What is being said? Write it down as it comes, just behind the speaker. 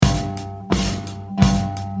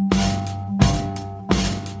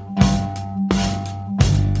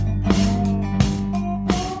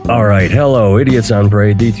All right, hello, Idiots on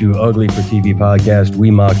Parade, the Too Ugly for TV podcast.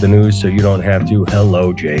 We mock the news so you don't have to.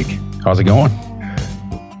 Hello, Jake. How's it going?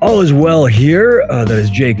 All is well here. That is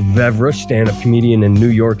Jake Vevra, stand-up comedian in New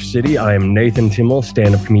York City. I am Nathan Timmel,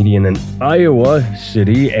 stand-up comedian in Iowa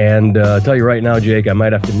City. And I'll tell you right now, Jake, I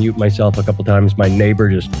might have to mute myself a couple times. My neighbor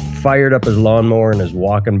just fired up his lawnmower and is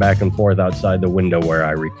walking back and forth outside the window where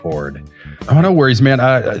I record. Oh, no worries, man.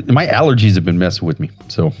 My allergies have been messing with me.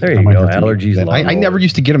 So there you go. Allergies. I never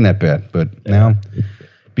used to get them that bad, but now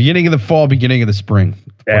beginning of the fall, beginning of the spring.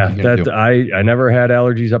 Yeah, I never had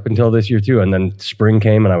allergies up until this year too, and then spring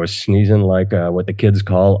came and I was sneezing like what the kids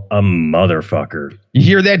call a motherfucker. You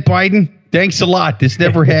hear that, Biden? Thanks a lot. This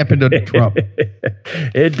never happened under Trump.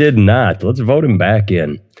 It did not. Let's vote him back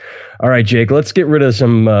in. All right, Jake, let's get rid of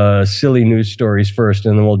some silly news stories first,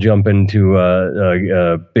 and then we'll jump into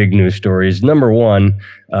big news stories. Number one,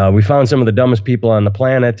 we found some of the dumbest people on the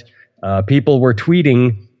planet. People were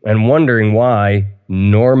tweeting and wondering why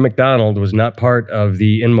Norm Macdonald was not part of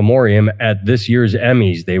the in memoriam at this year's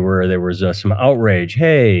Emmys. There was some outrage.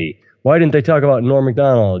 Hey, why didn't they talk about Norm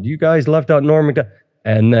Macdonald? You guys left out Norm Macdonald.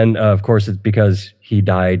 And then, of course, it's because he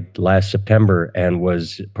died last September and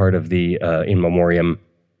was part of the in memoriam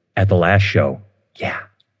at the last show. Yeah.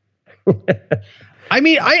 I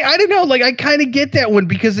mean, I don't know. Like, I kind of get that one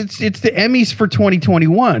because it's the Emmys for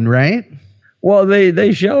 2021, right? Well,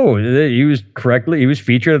 they show that he was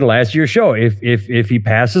featured in last year's show. If he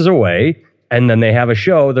passes away and then they have a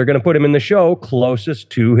show, they're going to put him in the show closest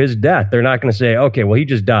to his death. They're not going to say, okay, well, he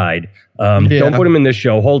just died. Don't put him in this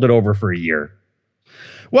show. Hold it over for a year.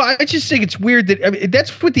 Well, I just think it's weird that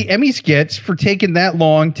that's what the Emmys gets for taking that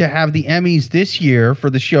long to have the Emmys this year for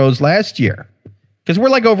the shows last year. Because we're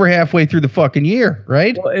like over halfway through the fucking year,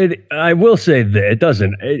 right? Well, I will say that it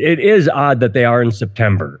doesn't. It is odd that they are in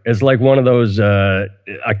September. It's like one of those a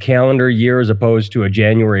calendar year as opposed to a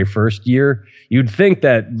January 1st year. You'd think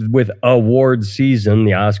that with awards season,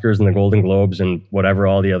 the Oscars and the Golden Globes and whatever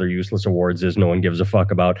all the other useless awards is no one gives a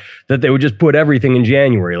fuck about, that they would just put everything in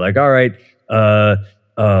January. Like, all right,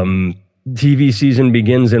 TV season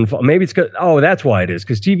begins in fall. Maybe it's that's why it is,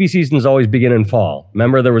 because TV seasons always begin in fall.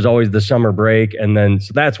 Remember, there was always the summer break, and then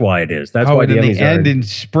so that's why it is. That's why the Emmys end in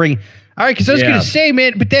spring. All right, because I was going to say,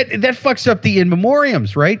 man, but that fucks up the in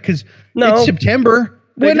memoriams, right? Because it's September.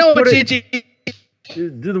 Well, no, it's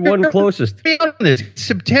the one closest. Be honest,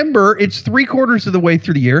 September. It's 3/4 of the way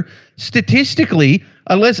through the year. Statistically,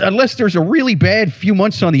 unless there's a really bad few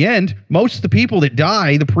months on the end, most of the people that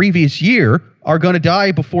die the previous year are going to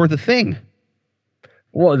die before the thing.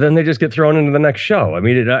 Well, then they just get thrown into the next show. I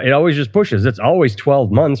mean, it always just pushes. It's always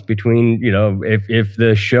 12 months between, if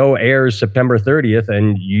the show airs September 30th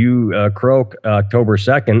and you croak October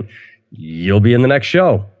 2nd, you'll be in the next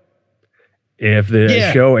show. If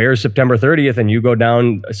the show airs September 30th and you go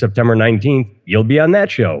down September 19th, you'll be on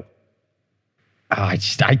that show. I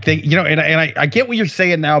think, and I get what you're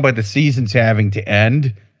saying now about the seasons having to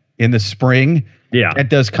end in the spring. Yeah. That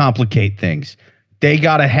does complicate things. They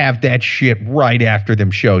got to have that shit right after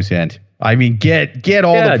them shows end. I mean, get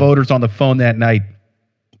all the voters on the phone that night.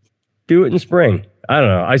 Do it in spring. I don't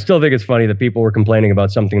know. I still think it's funny that people were complaining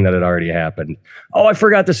about something that had already happened. Oh, I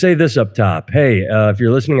forgot to say this up top. Hey, if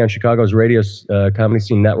you're listening on Chicago's radio comedy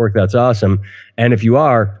scene network, that's awesome. And if you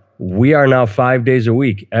are, we are now 5 days a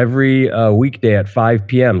week, every weekday at 5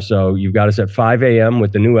 p.m. So you've got us at 5 a.m.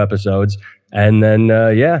 with the new episodes. And then,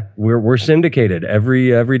 we're syndicated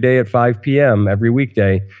every day at 5 p.m. every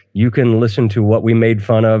weekday. You can listen to what we made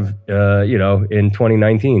fun of, in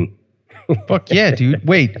 2019. Fuck yeah, dude.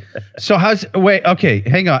 Wait. So okay,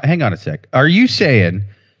 hang on a sec. Are you saying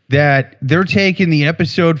that they're taking the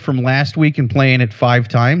episode from last week and playing it 5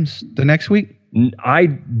 times the next week?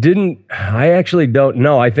 I actually don't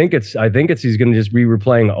know. I think it's he's going to just be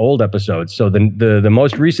replaying old episodes. So the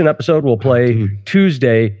most recent episode will play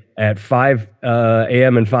Tuesday at 5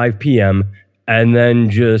 a.m. and 5 p.m. And then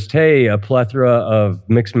just, a plethora of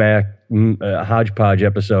mix-mac hodgepodge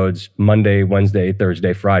episodes Monday, Wednesday,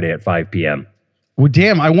 Thursday, Friday at 5 p.m. Well,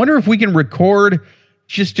 damn, I wonder if we can record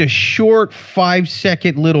just a short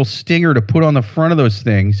 5-second little stinger to put on the front of those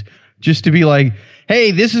things just to be like,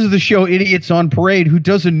 hey, this is the show Idiots on Parade, who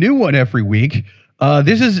does a new one every week.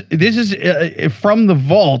 This is from the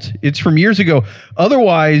vault. It's from years ago.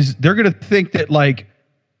 Otherwise, they're going to think that, like,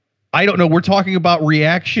 I don't know, we're talking about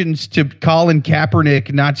reactions to Colin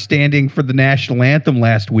Kaepernick not standing for the national anthem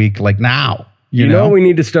last week, like now. You know what we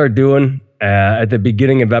need to start doing at the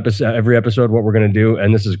beginning of every episode, what we're going to do,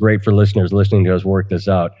 and this is great for listeners listening to us work this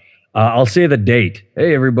out. I'll say the date.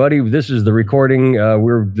 Hey, everybody, this is the recording.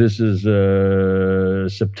 This is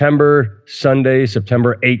Sunday,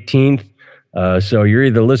 September 18th. So you're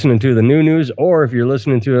either listening to the new news, or if you're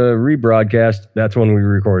listening to a rebroadcast, that's when we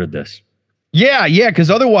recorded this. Yeah,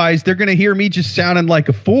 because otherwise they're going to hear me just sounding like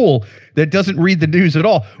a fool that doesn't read the news at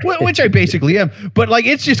all, which I basically am. But like,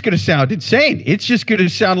 it's just going to sound insane. It's just going to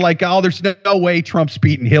sound like, oh, there's no way Trump's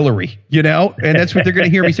beating Hillary, and that's what they're going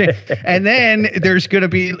to hear me say. And then there's going to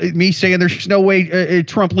be me saying there's no way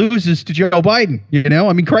Trump loses to Joe Biden.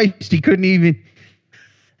 I mean, Christ, he couldn't even.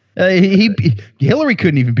 Hillary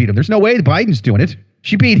couldn't even beat him. There's no way Biden's doing it.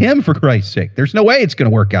 She beat him, for Christ's sake. There's no way it's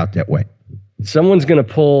going to work out that way. Someone's going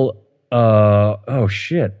to pull. Oh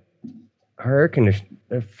shit! Our air conditioner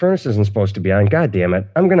furnace isn't supposed to be on. God damn it!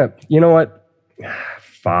 I'm gonna. You know what?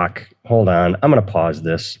 Fuck. Hold on. I'm gonna pause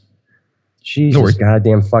this. Jesus,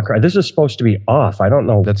 goddamn fucker! This is supposed to be off. I don't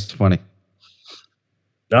know. That's funny.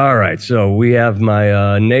 All right, so we have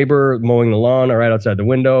my neighbor mowing the lawn right outside the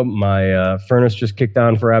window. My furnace just kicked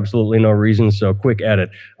on for absolutely no reason, so quick edit.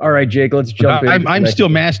 All right, Jake, let's jump in. I'm still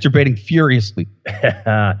masturbating furiously.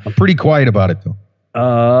 I'm pretty quiet about it, though.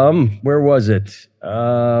 Where was it?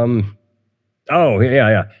 A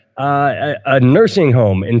nursing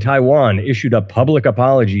home in Taiwan issued a public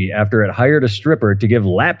apology after it hired a stripper to give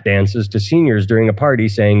lap dances to seniors during a party,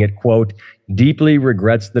 saying it, quote, deeply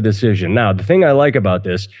regrets the decision. Now, the thing I like about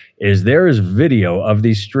this is there is video of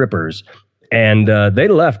these strippers, and they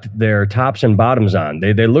left their tops and bottoms on.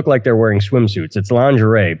 They look like they're wearing swimsuits. It's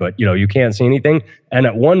lingerie, but you can't see anything. And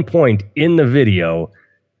at one point in the video,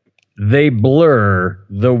 they blur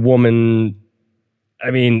the woman.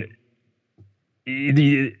 I mean,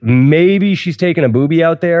 maybe she's taking a boobie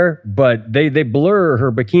out there, but they blur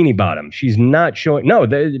her bikini bottom. She's not showing. No,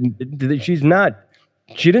 she's not.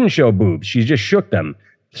 She didn't show boobs. She just shook them.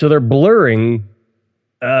 So they're blurring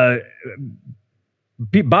body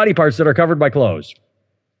parts that are covered by clothes.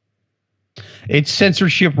 It's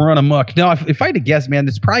censorship run amok. No, if I had to guess, man,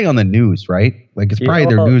 it's probably on the news, right? Like, it's probably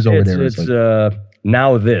their news over there. It's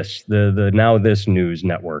Now This, the Now This news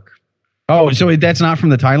network. Oh, so that's not from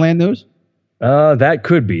the Thailand news? That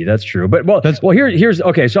could be. That's true. But here's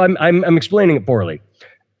okay. So I'm explaining it poorly.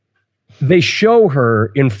 They show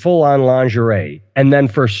her in full-on lingerie, and then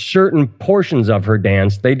for certain portions of her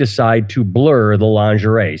dance, they decide to blur the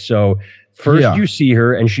lingerie. So first you see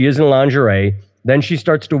her, and she is in lingerie. Then she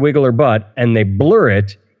starts to wiggle her butt, and they blur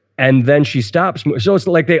it, and then she stops. So it's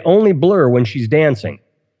like they only blur when she's dancing.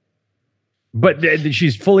 But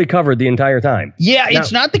she's fully covered the entire time. Yeah, now,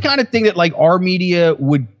 it's not the kind of thing that like our media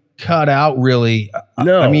would cut out, really.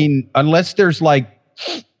 No. I mean, unless there's like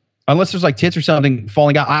tits or something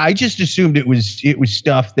falling out. I just assumed it was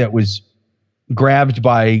stuff that was grabbed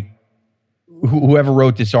by whoever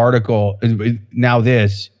wrote this article. Now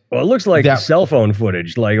this. Well, it looks like cell phone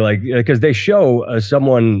footage, like because they show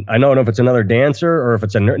someone. I don't know if it's another dancer or if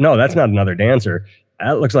it's no, that's not another dancer.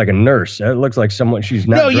 That looks like a nurse. It looks like someone. She's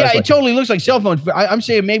not. No, yeah, it totally looks like cell phones. I'm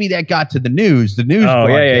saying maybe that got to the news. The news. Oh,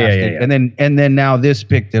 yeah. And then now this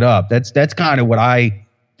picked it up. That's kind of what I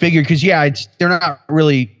figured. Because they're not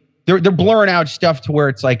really. They're blurring out stuff to where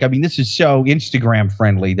it's like, I mean, this is so Instagram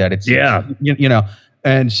friendly that it's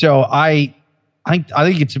and so I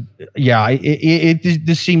think it's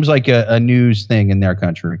this seems like a news thing in their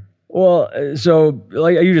country. Well, so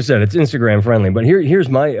like you just said, it's Instagram friendly. But here's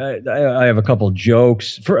my I have a couple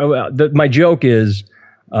jokes. My joke is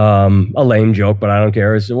a lame joke, but I don't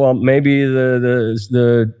care. It's, well, maybe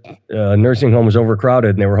the nursing home was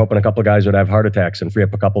overcrowded, and they were hoping a couple of guys would have heart attacks and free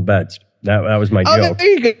up a couple beds. That was my joke. There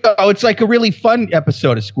you go. It's like a really fun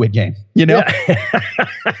episode of Squid Game. Yeah.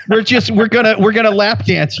 we're gonna lap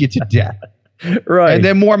dance you to death. Right. And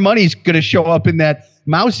then more money's gonna show up in that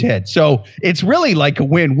mouse head. So it's really like a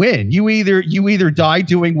win-win. You either die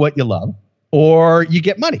doing what you love or you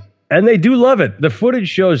get money. And they do love it. The footage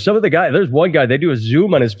shows some of the guys. There's one guy, they do a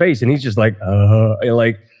zoom on his face and he's just like,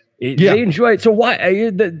 they enjoy it. So why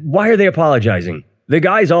are they apologizing? The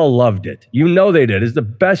guys all loved it. They did. It's the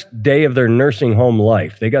best day of their nursing home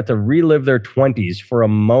life. They got to relive their 20s for a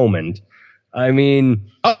moment. I mean,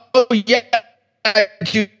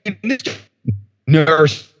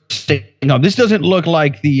 nursing. No, this doesn't look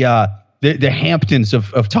like the Hamptons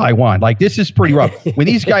of Taiwan. Like, this is pretty rough. When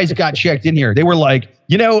these guys got checked in here, they were like,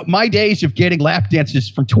 my days of getting lap dances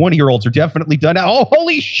from 20-year-olds are definitely done now. Oh,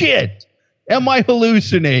 holy shit. Am I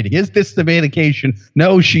hallucinating? Is this the medication?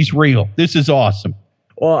 No, she's real. This is awesome.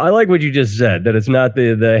 Well, I like what you just said, that it's not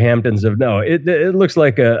the Hamptons of, no, it looks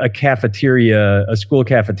like a cafeteria, a school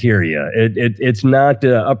cafeteria. It's not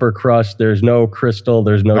upper crust. There's no crystal.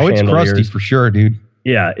 There's no chandeliers. It's crusty for sure, dude.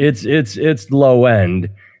 Yeah, it's low end.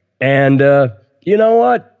 And you know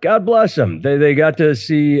what? God bless them. They got to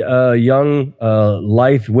see young,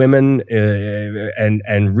 lithe women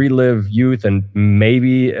and relive youth and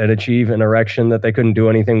maybe achieve an erection that they couldn't do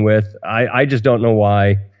anything with. I just don't know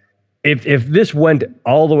why. If this went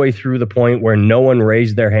all the way through the point where no one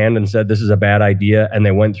raised their hand and said this is a bad idea and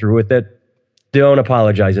they went through with it, don't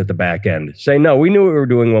apologize at the back end. Say, no, we knew what we were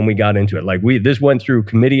doing when we got into it. Like this went through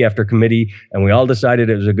committee after committee and we all decided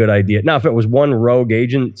it was a good idea. Now, if it was one rogue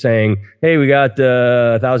agent saying, hey, we got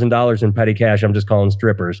 $1,000 in petty cash, I'm just calling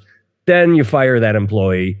strippers, then you fire that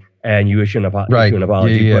employee and you issue an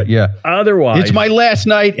apology. Yeah. Otherwise, it's my last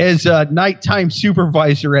night as a nighttime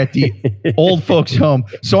supervisor at the old folks home.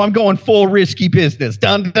 So I'm going full risky business.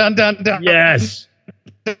 Dun, dun, dun, dun. Yes.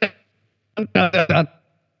 Dun, dun, dun.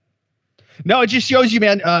 No, it just shows you,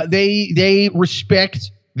 man, they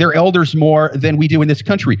respect their elders more than we do in this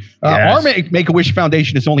country. Yes. Our Make-A-Wish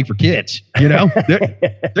Foundation is only for kids, you know?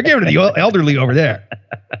 They're giving it to the elderly over there.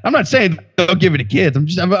 I'm not saying don't give it to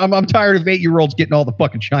kids. I'm tired of 8-year-olds getting all the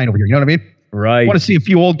fucking shine over here. You know what I mean? Right. I want to see a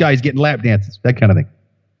few old guys getting lap dances, that kind of thing.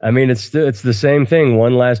 I mean, it's the same thing.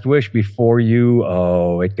 One last wish before you.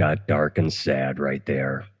 Oh, it got dark and sad right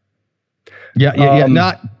there. Yeah.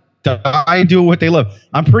 Not die do what they love.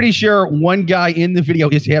 I'm pretty sure one guy in the video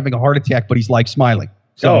is having a heart attack, but he's like smiling.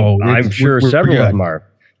 So I'm sure several of them are.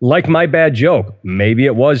 Like my bad joke. Maybe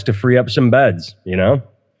it was to free up some beds, you know?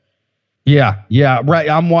 Yeah, right.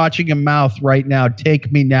 I'm watching a mouth right now.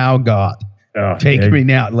 Take me now, God. Take me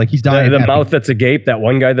now. Like he's dying. The mouth that's agape, that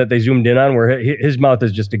one guy that they zoomed in on where his mouth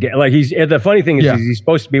is just agape. Like the funny thing is he's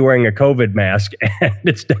supposed to be wearing a COVID mask and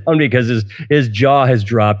it's down because his jaw has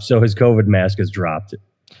dropped. So his COVID mask has dropped.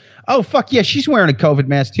 Oh, fuck yeah. She's wearing a COVID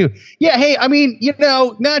mask too. Yeah. Hey, I mean, you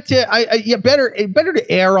know, not to, better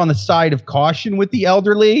to err on the side of caution with the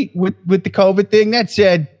elderly with the COVID thing. That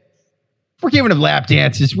said, we're giving them lap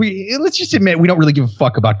dances. Let's just admit we don't really give a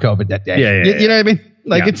fuck about COVID that day. Yeah. You know what I mean?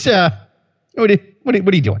 Like it's, what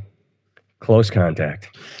are you doing? Close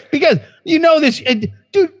contact. Because you know this,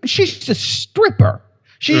 dude, she's a stripper.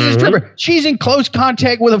 She's a stripper. She's in close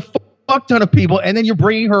contact with a fuck ton of people, and then you're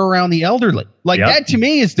bringing her around the elderly. Like that to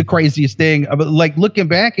me is the craziest thing. Like looking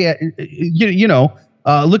back at,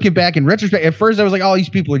 looking back in retrospect, at first I was like, oh, these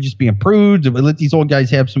people are just being prudes. Let these old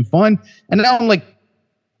guys have some fun. And now I'm like,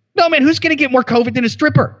 no, man, who's going to get more COVID than a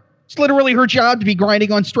stripper? It's literally her job to be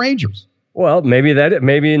grinding on strangers. Well, maybe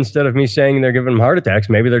instead of me saying they're giving them heart attacks,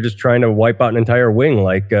 maybe they're just trying to wipe out an entire wing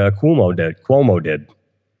like Cuomo did.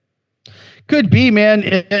 Could be, man.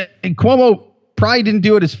 And Cuomo probably didn't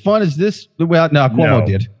do it as fun as this. Well, no, Cuomo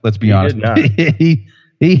did. Let's be honest.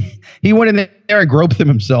 He went in there and groped them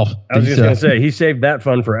himself. I was just going to say, he saved that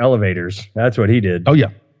fun for elevators. That's what he did. Oh, yeah.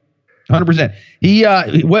 100%. He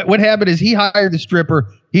what happened is he hired the stripper,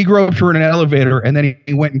 he groped her in an elevator, and then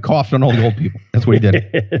he went and coughed on all the old people. That's what he did.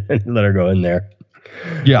 Let her go in there.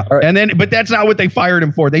 Yeah. Right. And then, but that's not what they fired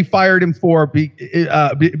him for. They fired him for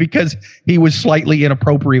because he was slightly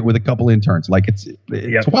inappropriate with a couple interns. Like it's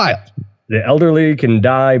wild. The elderly can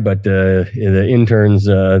die, but the interns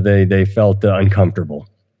they felt uncomfortable.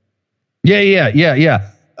 Yeah.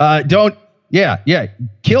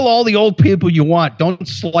 Kill all the old people you want. Don't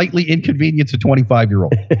slightly inconvenience a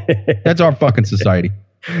 25-year-old. That's our fucking society.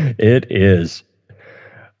 It is.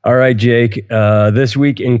 All right, Jake. This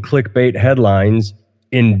week in clickbait headlines,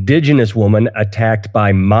 Indigenous woman attacked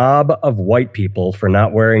by mob of white people for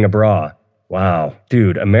not wearing a bra. Wow,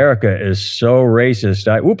 dude, America is so racist.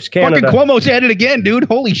 Canada. Fucking Cuomo's at it again, dude.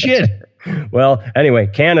 Holy shit. Well, anyway,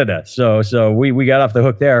 Canada. So we got off the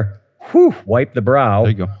hook there. Whew, wipe the brow.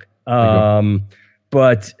 There you go.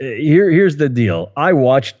 But here's the deal. I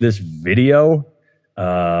watched this video,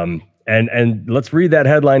 and let's read that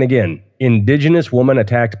headline again. Indigenous woman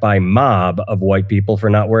attacked by mob of white people for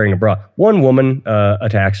not wearing a bra. One woman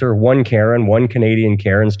attacks her. One Canadian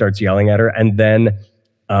Karen starts yelling at her, and then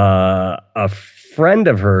a friend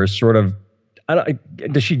of hers sort of,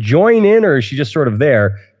 does she join in or is she just sort of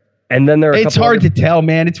there? And then it's hard to tell,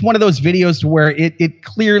 man. It's one of those videos where it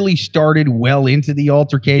clearly started well into the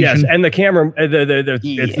altercation. Yes, and the camera,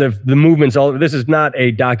 it's the movements. This is not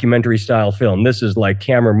a documentary style film. This is like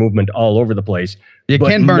camera movement all over the place. Yeah,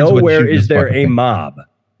 but Ken Burns nowhere is there a mob.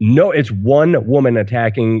 No, it's one woman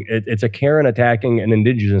attacking. It's a Karen attacking an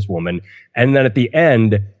Indigenous woman, and then at the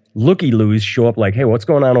end, looky-loos show up like, "Hey, what's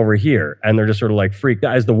going on over here?" And they're just sort of like freaked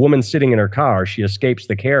out. As the woman's sitting in her car, she escapes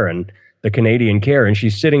the Canadian Karen.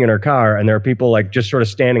 She's sitting in her car, and there are people like just sort of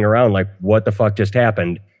standing around like, what the fuck just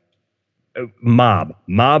happened? Mob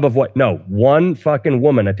of what? No, one fucking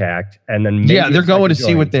woman attacked, and then they're going to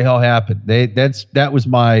see what the hell happened. That was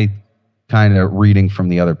my kind of reading from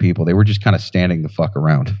the other people. They were just kind of standing the fuck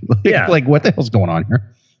around. Like, what the hell's going on here?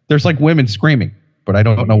 There's like women screaming, but I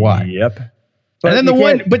don't know why. Yep. But and then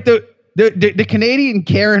the Canadian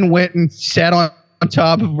Karen went and sat on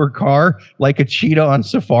top of her car like a cheetah on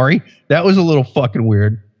safari. That was a little fucking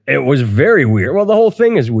weird. It was very weird. Well, the whole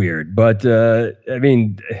thing is weird, but I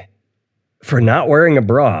mean, for not wearing a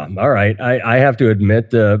bra, all right. I have to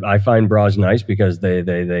admit, I find bras nice because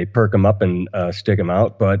they perk them up and stick them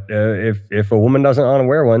out. But if a woman doesn't want to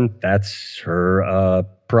wear one, that's her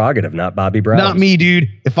prerogative, not Bobby Brown. Not me, dude.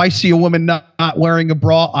 If I see a woman not wearing a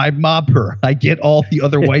bra, I mob her. I get all the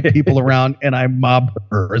other white people around and I mob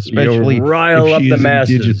her, especially you rile up the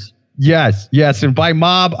masses. Indigenous. Yes. And by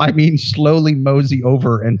mob, I mean slowly mosey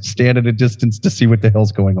over and stand at a distance to see what the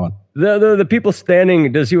hell's going on. The people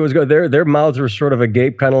standing to see what was going on, their mouths were sort of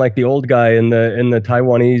agape, kind of like the old guy in the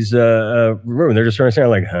Taiwanese room. They're just sort of saying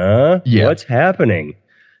like, huh? Yeah. What's happening?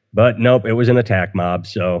 But nope, it was an attack mob.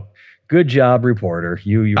 So good job, reporter.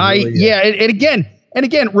 You really, and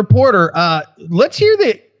again, reporter, let's hear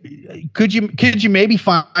that. Could you maybe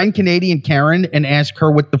find Canadian Karen and ask her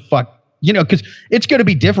what the fuck? Because it's going to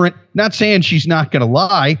be different. Not saying she's not going to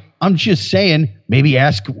lie. I'm just saying maybe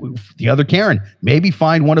ask the other Karen. Maybe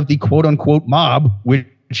find one of the quote unquote mob, which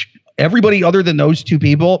everybody other than those two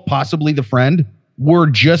people, possibly the friend, were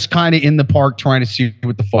just kind of in the park trying to see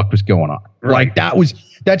what the fuck was going on. Right. Like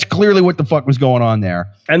that's clearly what the fuck was going on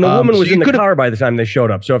there. And the woman was in the car by the time they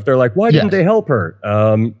showed up. So if they're like, why didn't they help her?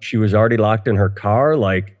 She was already locked in her car.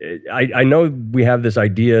 Like, I know we have this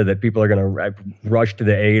idea that people are going to rush to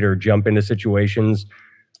the aid or jump into situations.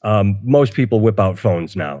 Most people whip out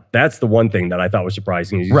phones now. That's the one thing that I thought was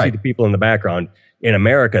surprising. Is you see the people in the background in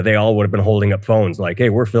America, they all would have been holding up phones like,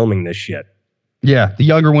 hey, we're filming this shit. Yeah, the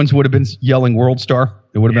younger ones would have been yelling "World Star."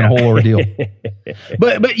 It would have been a whole ordeal.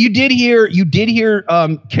 But you did hear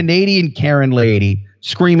Canadian Karen lady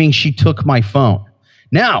screaming, "She took my phone."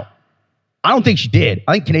 Now, I don't think she did.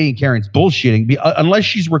 I think Canadian Karen's bullshitting unless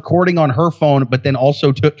she's recording on her phone, but then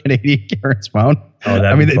also took Canadian Karen's phone. Oh,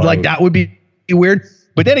 I mean, like that would be weird.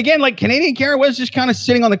 But then again, like Canadian Karen was just kind of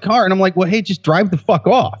sitting on the car, and I'm like, well, hey, just drive the fuck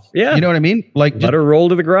off. Yeah, you know what I mean? Like, let her roll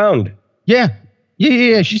to the ground. Yeah.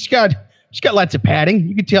 She's got lots of padding.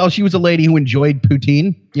 You could tell she was a lady who enjoyed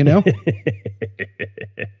poutine,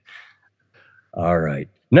 All right.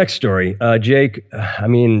 Next story. Jake, I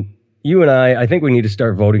mean, you and I think we need to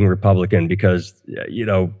start voting Republican because,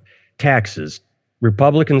 taxes.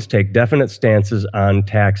 Republicans take definite stances on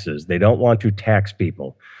taxes. They don't want to tax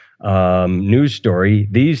people. News story.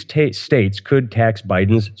 These states could tax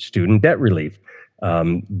Biden's student debt relief.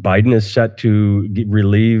 Biden is set to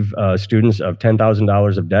relieve students of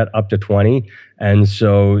 $10,000 of debt up to 20. And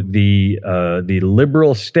so the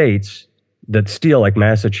liberal states that steal, like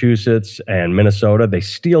Massachusetts and Minnesota, they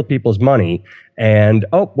steal people's money. And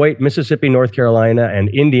Mississippi, North Carolina, and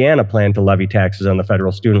Indiana plan to levy taxes on the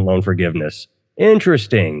federal student loan forgiveness.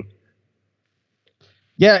 Interesting.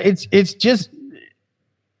 Yeah, it's just.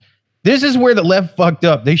 This is where the left fucked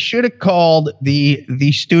up. They should have called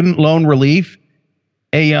the student loan relief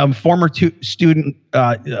a former college student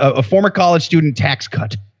tax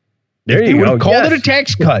cut. There you go. Called it a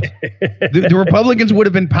tax cut. the Republicans would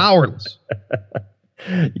have been powerless.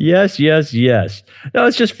 Yes. No,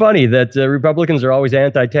 it's just funny that Republicans are always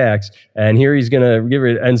anti-tax, and here he's going to give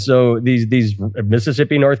it. And so these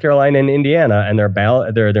Mississippi, North Carolina, and Indiana, and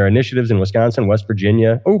their initiatives in Wisconsin, West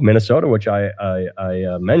Virginia, Minnesota, which I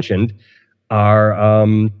mentioned, are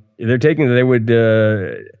they're taking. They would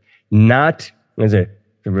not. What is it?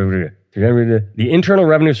 The Internal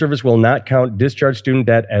Revenue Service will not count discharged student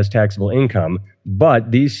debt as taxable income,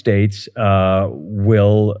 but these states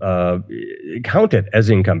will count it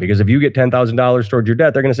as income, because if you get $10,000 towards your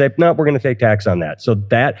debt, they're going to say, no, we're going to take tax on that. So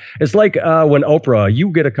that it's like when Oprah,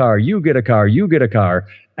 you get a car,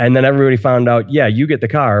 and then everybody found out, yeah, you get the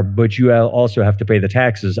car, but you also have to pay the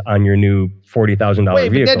taxes on your new $40,000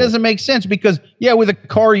 vehicle. But that doesn't make sense because, with a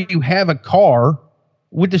car, you have a car.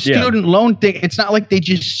 With the student loan thing, it's not like they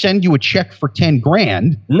just send you a check for 10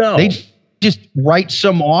 grand. No. They just write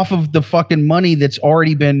some off of the fucking money that's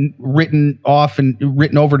already been written off and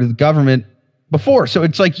written over to the government before. So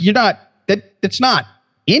it's like that's not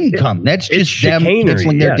income. That's just them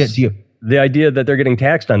canceling their debt to you. The idea that they're getting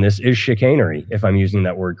taxed on this is chicanery, if I'm using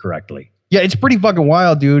that word correctly. Yeah, it's pretty fucking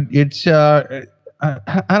wild, dude. It's I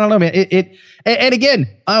don't know, man. And again,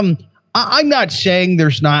 I'm not saying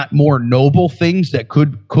there's not more noble things that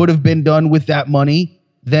could have been done with that money.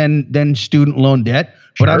 than student loan debt.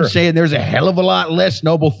 But I'm Sure. saying there's a hell of a lot less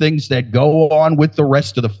noble things that go on with the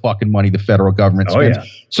rest of the fucking money the federal government Oh, spends. yeah.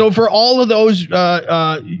 So for all of those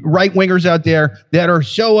right wingers out there that are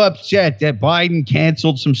so upset that Biden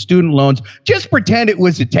canceled some student loans, just pretend it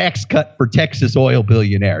was a tax cut for Texas oil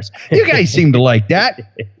billionaires. You guys seem to like that.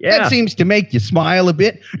 Yeah. That seems to make you smile a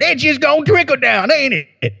bit. It's just gonna trickle down, ain't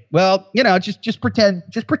it? Well, just pretend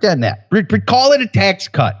that. Call it a tax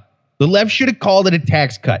cut. The left should have called it a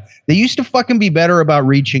tax cut. They used to fucking be better about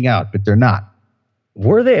reaching out, but they're not.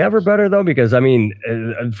 Were they ever better, though? Because, I mean,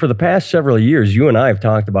 for the past several years, you and I have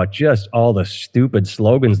talked about just all the stupid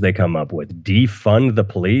slogans they come up with. Defund the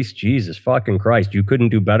police. Jesus fucking Christ. You couldn't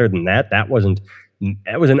do better than that. That wasn't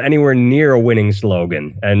anywhere near a winning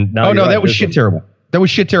slogan. And now That was shit terrible. That was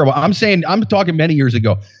shit terrible. I'm talking many years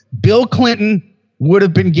ago. Bill Clinton would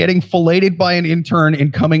have been getting filleted by an intern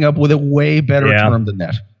and coming up with a way better term than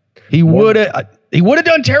that. He would have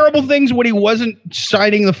done terrible things when he wasn't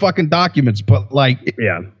signing the fucking documents, but like,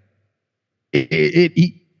 Yeah.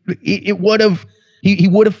 it would have, he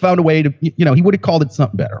would have found a way to, he would have called it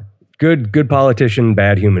something better. Good politician,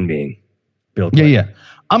 bad human being. Bill Clinton. Yeah.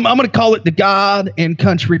 I'm going to call it the God and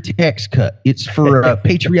Country tax cut. It's for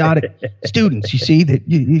patriotic students. You see that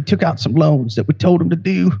you took out some loans that we told them to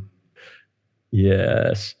do.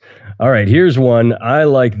 Yes. All right. Here's one. I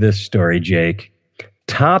like this story, Jake.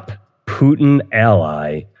 Top Putin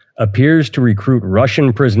ally appears to recruit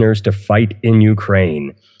Russian prisoners to fight in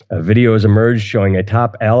Ukraine. A video has emerged showing a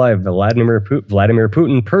top ally of Vladimir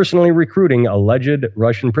Putin personally recruiting alleged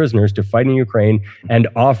Russian prisoners to fight in Ukraine and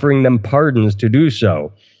offering them pardons to do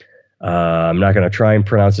so. I'm not going to try and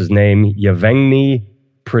pronounce his name. Yevgeny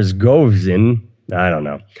Prigozhin. I don't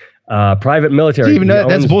know. Private military. Even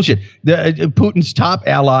that's bullshit. Putin's top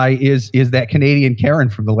ally is that Canadian Karen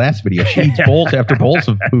from the last video. She eats bowls after bowls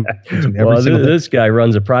of Putin. Well, this guy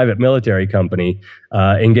runs a private military company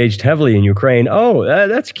engaged heavily in Ukraine. Oh,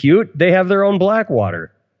 that's cute. They have their own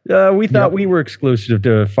Blackwater. We thought we were exclusive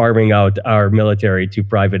to farming out our military to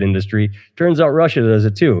private industry. Turns out Russia does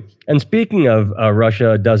it too. And speaking of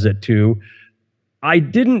Russia does it too, I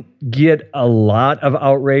didn't get a lot of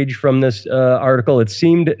outrage from this article. It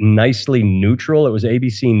seemed nicely neutral. It was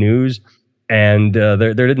ABC News, and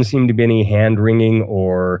there didn't seem to be any hand-wringing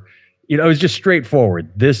or, it was just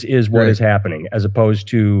straightforward. This is what is happening, as opposed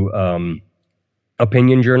to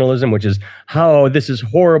opinion journalism, which is how this is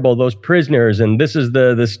horrible, those prisoners, and this is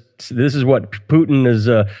what Putin is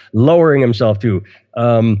lowering himself to.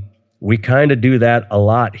 We kind of do that a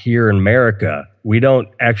lot here in America. We don't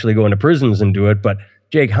actually go into prisons and do it. But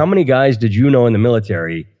Jake, how many guys did you know in the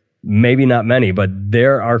military? Maybe not many, but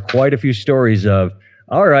there are quite a few stories of,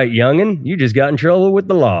 all right, youngin, you just got in trouble with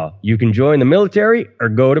the law. You can join the military or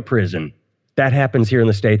go to prison. That happens here in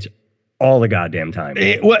the States all the goddamn time.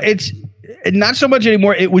 It's not so much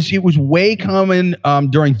anymore. It was way common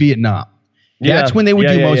during Vietnam. That's when they would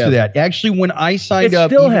do most of that. Actually, when I signed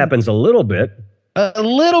up, it still happens a little bit. A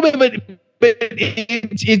little bit, but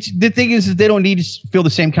it's the thing is they don't need to fill the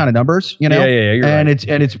same kind of numbers, you're and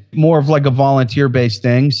right. it's more of like a volunteer based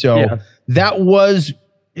thing. So that was,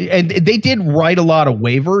 and they did write a lot of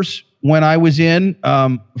waivers when I was in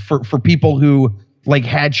for people who like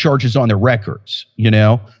had charges on their records.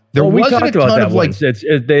 There wasn't a ton of like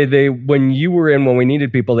they when you were in, when we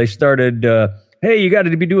needed people, they started. Hey, you got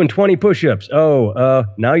to be doing 20 push-ups. Oh,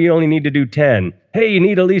 now you only need to do 10. Hey, you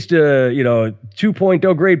need at least a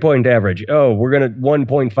 2.0 grade point average. Oh, we're gonna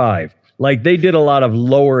 1.5. Like they did a lot of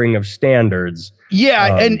lowering of standards.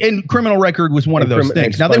 Yeah, and criminal record was one of those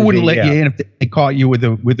things. Now they wouldn't let you in if they caught you with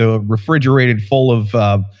a refrigerated full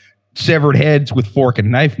of severed heads with fork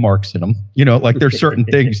and knife marks in them. Like there's certain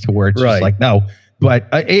things to where it's just like no. But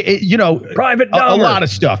private a lot of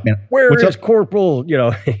stuff, man. Where is Corporal?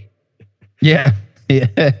 Yeah.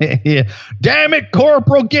 Damn it,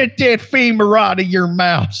 Corporal, get that femur out of your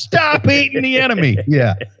mouth. Stop eating the enemy.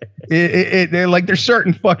 Yeah. Like there's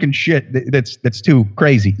certain fucking shit that's too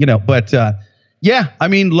crazy, But I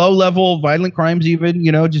mean, low level violent crimes, even,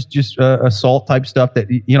 just assault type stuff that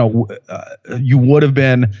you would have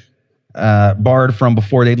been barred from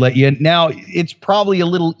before they'd let you in. Now it's probably a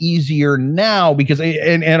little easier now because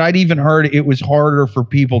and I'd even heard it was harder for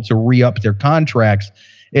people to re-up their contracts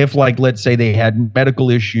if, like, let's say they had medical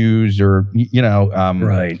issues or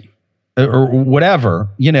or whatever,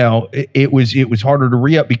 it was harder to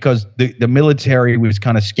re-up because the military was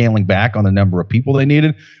kind of scaling back on the number of people they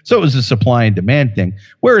needed. So it was a supply and demand thing.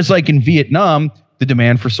 Whereas like in Vietnam, the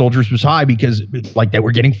demand for soldiers was high because like they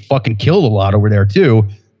were getting fucking killed a lot over there too.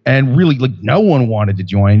 And really like no one wanted to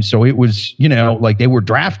join. So it was, like they were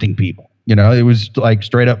drafting people, it was like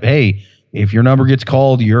straight up, hey, if your number gets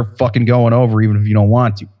called, you're fucking going over, even if you don't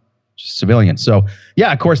want to. Just civilians. So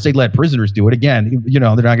yeah, of course they let prisoners do it. Again, they're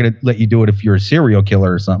not going to let you do it if you're a serial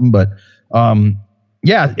killer or something. But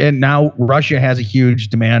yeah, and now Russia has a huge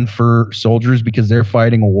demand for soldiers because they're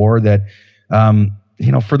fighting a war that,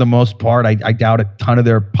 for the most part, I doubt a ton of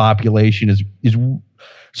their population is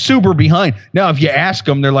super behind. Now, if you ask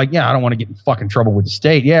them, they're like, yeah, I don't want to get in fucking trouble with the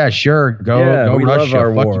state. Yeah, sure. Go we Russia. Love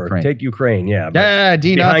our Fuck war. Ukraine. Take Ukraine. Yeah. Yeah,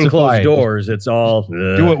 behind closed doors, it's all.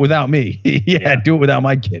 Do it without me. Do it without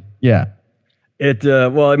my kid. Yeah. It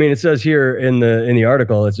says here in the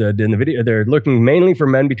article, it said in the video, they're looking mainly for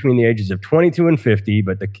men between the ages of 22 and 50,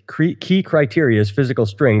 but the key criteria is physical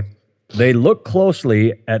strength. They look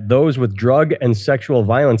closely at those with drug and sexual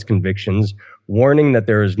violence convictions, warning that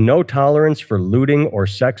there is no tolerance for looting or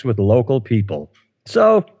sex with local people.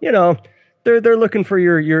 So, they're looking for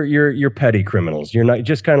your petty criminals. You're not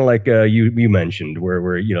just kind of like you mentioned,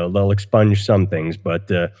 where they'll expunge some things, but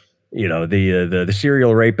the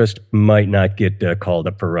serial rapist might not get called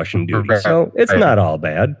up for Russian duty. So it's not all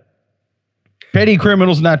bad. Petty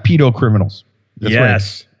criminals, not pedo criminals. That's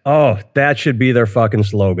yes. Right. Oh, that should be their fucking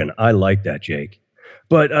slogan. I like that, Jake.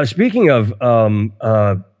 But speaking of,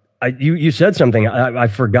 you said something I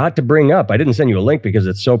forgot to bring up. I didn't send you a link because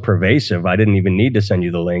it's so pervasive. I didn't even need to send you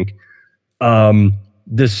the link.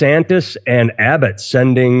 DeSantis and Abbott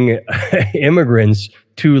sending immigrants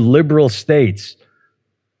to liberal states.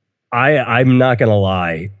 I'm not going to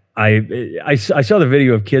lie. I saw the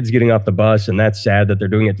video of kids getting off the bus, and that's sad that they're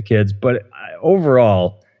doing it to kids. But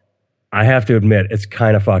overall, I have to admit, it's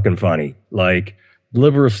kind of fucking funny. Like,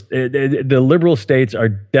 the liberal states are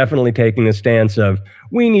definitely taking the stance of,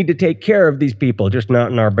 we need to take care of these people, just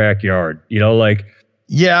not in our backyard.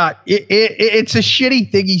 Yeah, it's a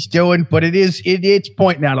shitty thing he's doing, but it's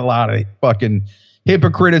pointing out a lot of fucking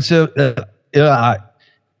hypocrites, like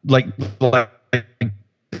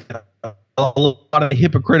a lot of the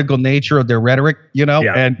hypocritical nature of their rhetoric,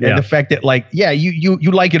 and the fact that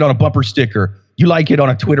you like it on a bumper sticker, you like it on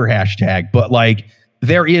a Twitter hashtag, but like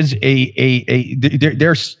there is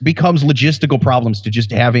there becomes logistical problems to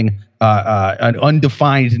just having an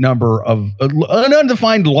undefined large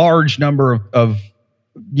number of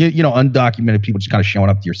undocumented people just kind of showing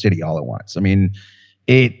up to your city all at once. I mean,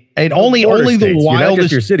 only the wildest. Not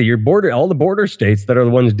just your city, all the border states that are the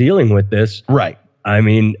ones dealing with this, right? I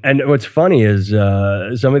mean, and what's funny is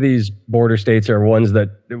some of these border states are ones that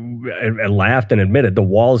laughed and admitted the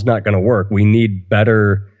wall's not going to work. We need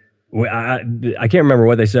better. I can't remember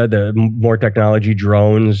what they said. The more technology,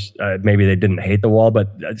 drones. Maybe they didn't hate the wall,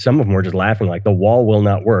 but some of them were just laughing like the wall will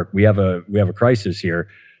not work. We have a crisis here.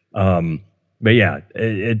 But yeah,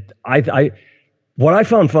 what I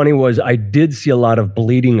found funny was I did see a lot of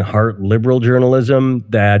bleeding heart liberal journalism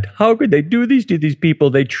that how could they do these to these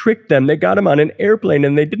people? They tricked them. They got them on an airplane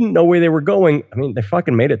and they didn't know where they were going. I mean, they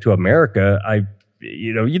fucking made it to America.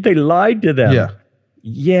 They lied to them. Yeah.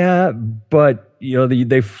 Yeah, but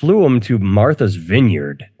they flew them to Martha's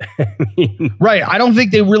Vineyard. Right. I don't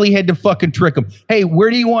think they really had to fucking trick them. Hey, where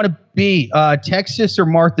do you want to be? Texas or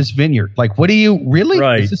Martha's Vineyard? Like, what do you really?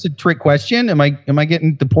 Right. Is this a trick question? Am I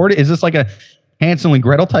getting deported? Is this like a Hansel and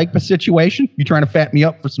Gretel type of situation? You trying to fat me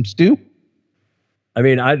up for some stew? I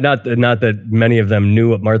mean, not that many of them knew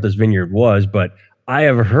what Martha's Vineyard was, but I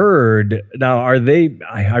have heard now. Are they?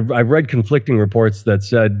 I've read conflicting reports that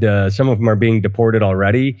said some of them are being deported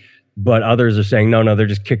already, but others are saying no, they're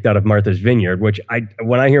just kicked out of Martha's Vineyard. Which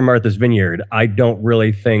when I hear Martha's Vineyard, I don't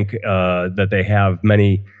really think that they have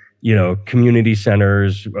many, community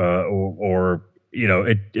centers or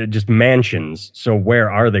it just mansions. So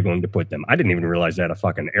where are they going to put them? I didn't even realize they had a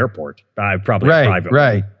fucking airport. Probably a private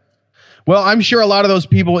right. one. Well, I'm sure a lot of those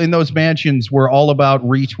people in those mansions were all about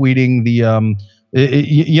retweeting the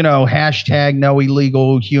hashtag no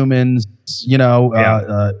illegal humans,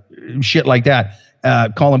 shit like that,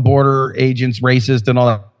 calling border agents racist and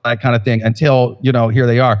all that kind of thing until, here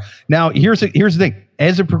they are. Now, here's the thing.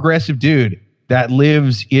 As a progressive dude that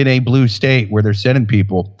lives in a blue state where they're sending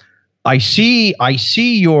people, I see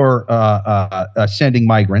your sending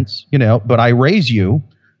migrants, but I raise you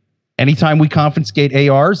anytime we confiscate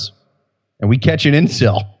ARs and we catch an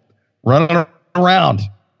incel running around,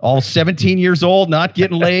 all 17 years old, not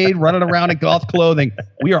getting laid, running around in golf clothing.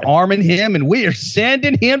 We are arming him and we are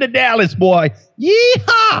sending him to Dallas, boy.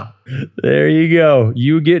 Yeehaw! There you go.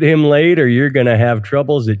 You get him laid or you're going to have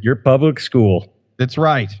troubles at your public school. That's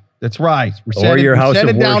right. Or your house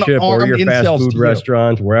of worship or your fast food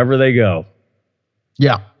restaurant, wherever they go.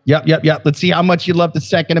 Yeah. Yep. Let's see how much you love the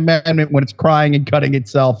Second Amendment when it's crying and cutting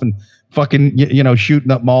itself and fucking, shooting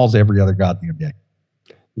up malls every other goddamn day.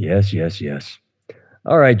 Yes.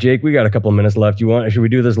 All right, Jake, we got a couple of minutes left. Should we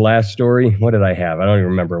do this last story? What did I have? I don't even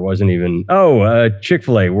remember. It wasn't even,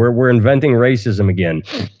 Chick-fil-A. We're inventing racism again.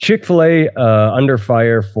 Chick-fil-A under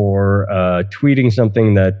fire for tweeting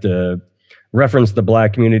something that referenced the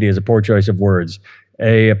black community as a poor choice of words.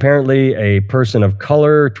 Apparently a person of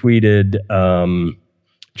color tweeted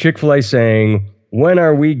Chick-fil-A saying, when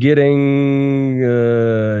are we getting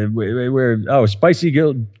spicy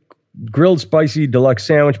grilled spicy deluxe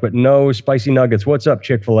sandwich, but no spicy nuggets. What's up,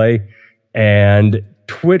 Chick-fil-A? And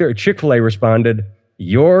Chick-fil-A responded,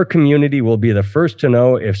 your community will be the first to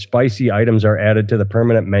know if spicy items are added to the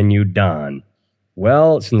permanent menu, Don.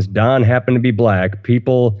 Well, since Don happened to be black,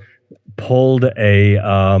 people pulled a,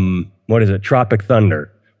 Tropic Thunder.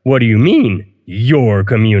 What do you mean, your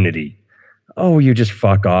community? Oh, you just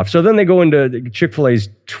fuck off. So then they go into Chick-fil-A's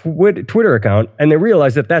Twitter account and they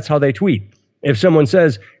realize that that's how they tweet. If someone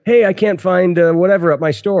says, hey, I can't find whatever at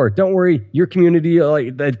my store, don't worry, your community,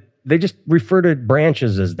 they just refer to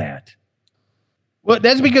branches as that. Well,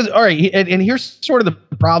 that's because, all right, and here's sort of the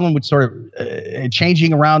problem with sort of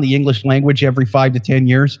changing around the English language every 5 to 10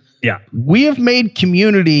 years. Yeah. We have made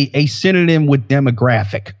community a synonym with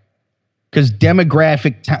demographic because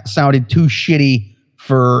demographic sounded too shitty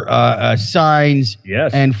for signs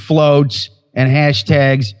and floats and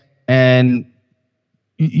hashtags and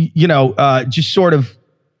just sort of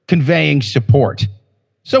conveying support.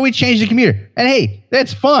 So we changed the community. And hey,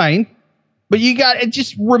 that's fine. But you got to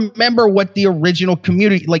just remember what the original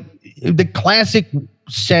community, like the classic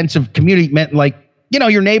sense of community meant, like,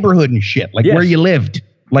 your neighborhood and shit, like where you lived.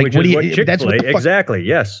 Like, that's what exactly.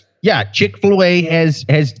 Yes. Yeah. Chick-fil-A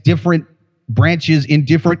has different branches in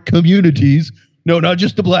different communities. No, not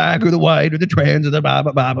just the black or the white or the trans or the blah,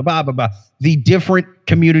 blah, blah, blah, blah, blah, blah. The different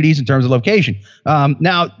communities in terms of location.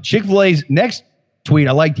 Now, Chick-fil-A's next tweet,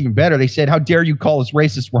 I liked even better. They said, how dare you call us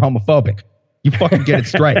racist? We're homophobic. You fucking get it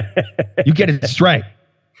straight. You get it straight.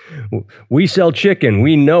 We sell chicken.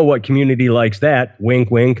 We know what community likes that. Wink,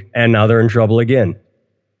 wink. And now they're in trouble again.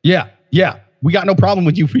 Yeah. We got no problem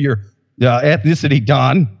with you for your ethnicity,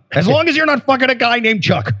 Don. As long as you're not fucking a guy named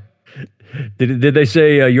Chuck. Did they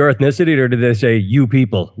say your ethnicity or did they say you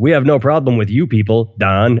people? We have no problem with you people,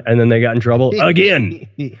 Don. And then they got in trouble again.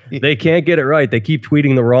 They can't get it right. They keep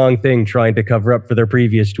tweeting the wrong thing, trying to cover up for their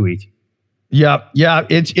previous tweet. Yeah.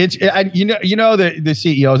 It's the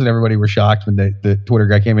CEOs and everybody were shocked when the Twitter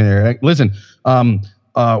guy came in there. Like, listen,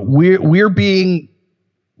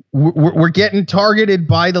 we're getting targeted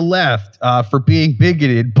by the left for being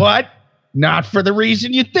bigoted, but not for the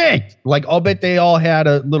reason you think. Like, I'll bet they all had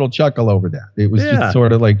a little chuckle over that. It was just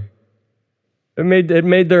sort of like it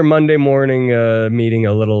made their Monday morning meeting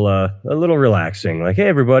a little relaxing. Like, hey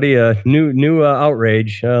everybody, new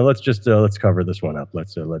outrage. Let's cover this one up.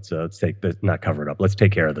 Let's take this, not cover it up. Let's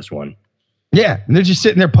take care of this one. Yeah, and they're just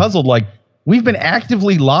sitting there puzzled. Like, we've been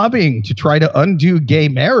actively lobbying to try to undo gay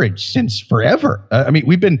marriage since forever.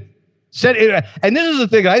 We've been. And this is the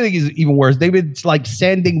thing I think is even worse. They've been like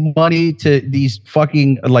sending money to these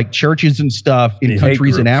fucking like churches and stuff in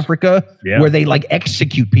countries in Africa where they like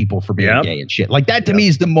execute people for being gay and shit. Like that to me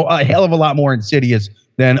is a hell of a lot more insidious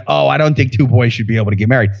than, I don't think two boys should be able to get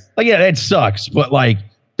married. Like, yeah, that sucks. But like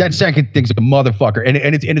that second thing's a motherfucker. And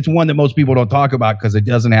it's one that most people don't talk about because it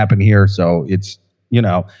doesn't happen here. So it's,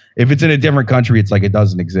 if it's in a different country, it's like it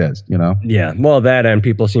doesn't exist, Yeah, well, that and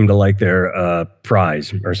people seem to like their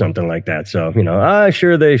fries or something like that. So,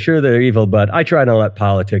 sure they're evil, but I try to let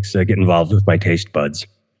politics get involved with my taste buds.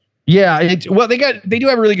 Yeah, they do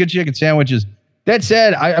have really good chicken sandwiches. That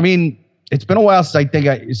said, it's been a while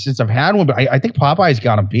since I've had one, but I think Popeye's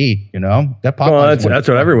got them beat. That Popeyes. Well, that's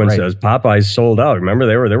what everyone says. Popeyes sold out. Remember,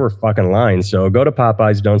 there were fucking lines. So go to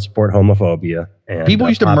Popeyes. Don't support homophobia. And people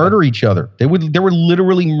used to murder each other. They were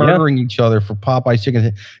literally murdering each other for Popeyes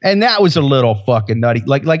chicken, and that was a little fucking nutty.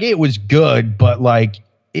 Like it was good, but like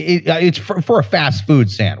it's for a fast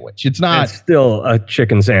food sandwich. It's not. It's still a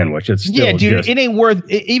chicken sandwich. It's still dude. It ain't worth.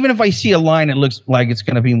 Even if I see a line, it looks like it's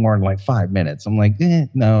gonna be more than like 5 minutes. I'm like,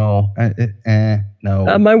 no.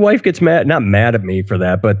 My wife gets not mad at me for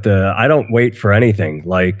that, but I don't wait for anything.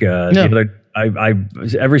 Like I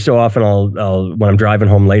every so often I'll when I'm driving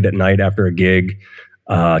home late at night after a gig,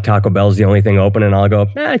 Taco Bell's the only thing open, and I'll go,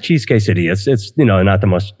 Cheese Quesadilla. It's not the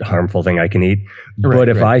most harmful thing I can eat. But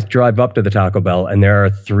if I drive up to the Taco Bell and there are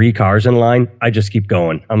 3 cars in line, I just keep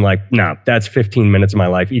going. I'm like, no, that's 15 minutes of my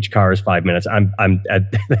life. Each car is 5 minutes.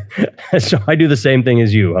 So I do the same thing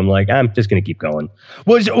as you. I'm like, I'm just gonna keep going.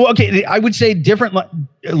 Well, okay, I would say different.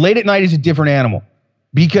 Late at night is a different animal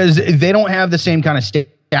because they don't have the same kind of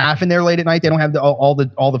staff in there late at night. They don't have all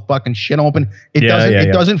the fucking shit open. It Yeah.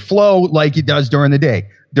 doesn't flow like it does during the day.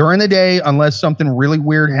 During the day, unless something really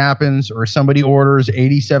weird happens or somebody orders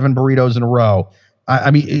 87 burritos in a row,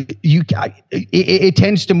 it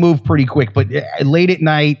tends to move pretty quick. But late at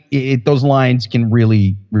night, those lines can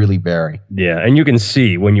really, really vary. Yeah, and you can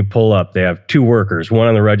see when you pull up, they have 2 workers, one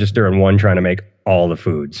on the register and one trying to make all the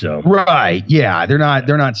food. So right, yeah, they're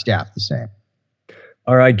not staffed the same.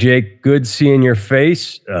 All right, Jake, good seeing your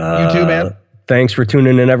face. You too, man. Thanks for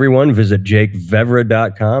tuning in, everyone. Visit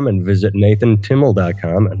jakevevra.com and visit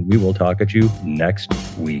nathantimmel.com, and we will talk at you next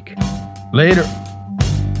week. Later.